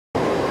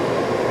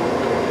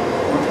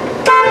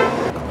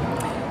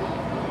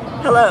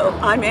Hello,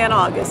 I'm Ann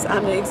August.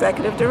 I'm the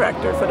Executive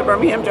Director for the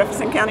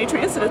Birmingham-Jefferson County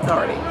Transit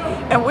Authority,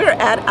 and we're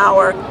at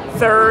our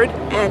third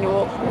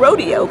annual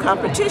rodeo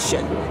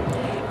competition.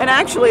 And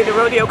actually, the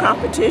rodeo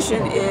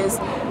competition is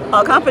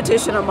a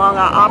competition among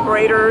our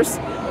operators,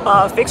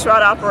 fixed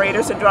route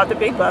operators that drive the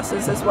big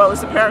buses, as well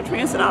as the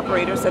paratransit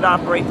operators that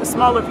operate the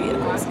smaller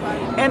vehicles.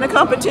 And the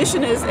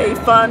competition is a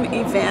fun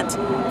event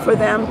for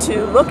them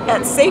to look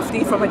at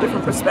safety from a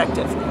different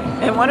perspective.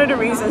 And one of the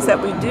reasons that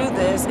we do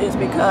this is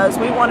because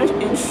we want to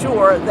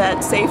ensure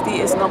that safety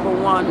is number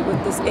one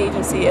with this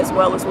agency as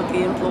well as with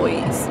the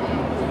employees.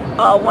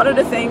 One of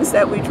the things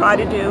that we try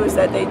to do is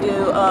that they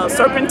do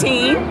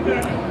serpentine,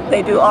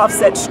 they do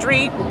offset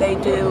street, they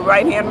do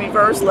right-hand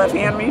reverse,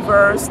 left-hand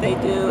reverse, they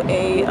do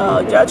a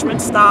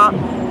judgment stop,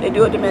 they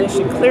do a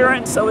diminishing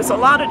clearance. So it's a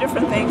lot of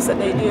different things that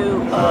they do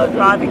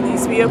driving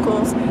these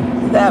vehicles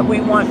that we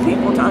want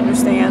people to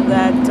understand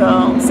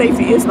that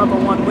safety is number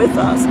one with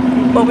us.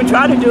 But we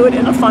try to do it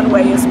in a fun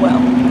way as well.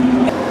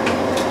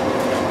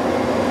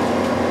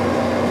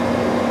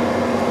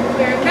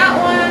 There's that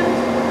one.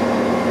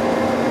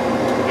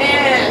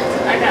 And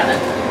I got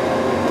it.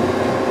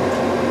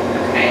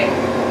 Okay.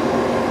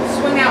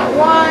 Swing out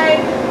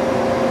wide.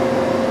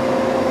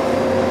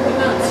 But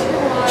not too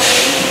wide.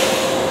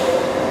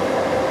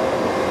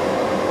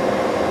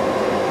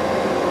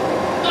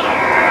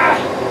 Ah!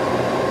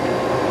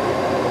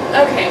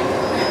 Okay.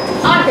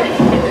 I'm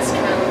gonna